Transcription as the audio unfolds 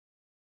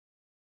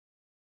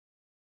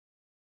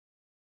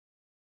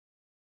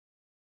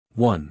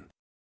1.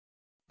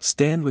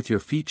 Stand with your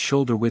feet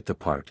shoulder width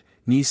apart,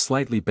 knees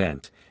slightly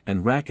bent,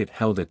 and racket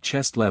held at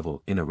chest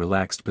level in a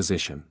relaxed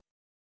position.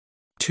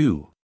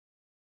 2.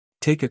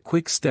 Take a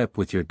quick step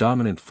with your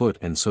dominant foot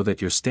and so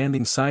that you're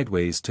standing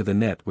sideways to the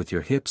net with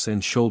your hips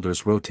and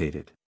shoulders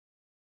rotated.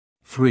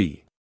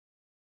 3.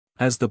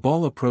 As the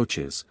ball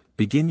approaches,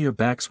 begin your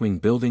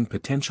backswing building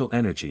potential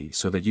energy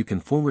so that you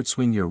can forward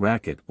swing your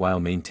racket while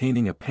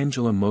maintaining a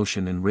pendulum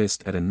motion and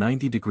wrist at a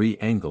 90-degree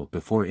angle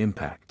before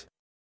impact.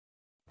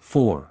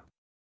 4.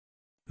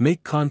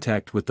 Make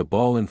contact with the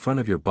ball in front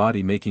of your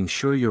body, making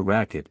sure your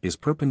racket is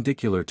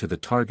perpendicular to the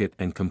target,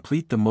 and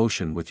complete the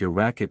motion with your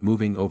racket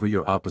moving over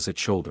your opposite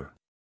shoulder.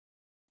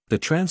 The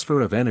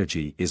transfer of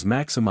energy is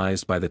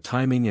maximized by the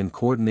timing and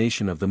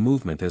coordination of the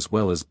movement as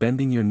well as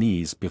bending your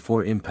knees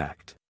before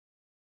impact.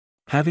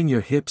 Having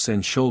your hips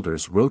and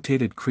shoulders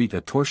rotated create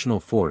a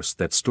torsional force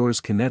that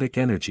stores kinetic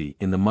energy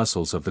in the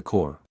muscles of the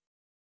core.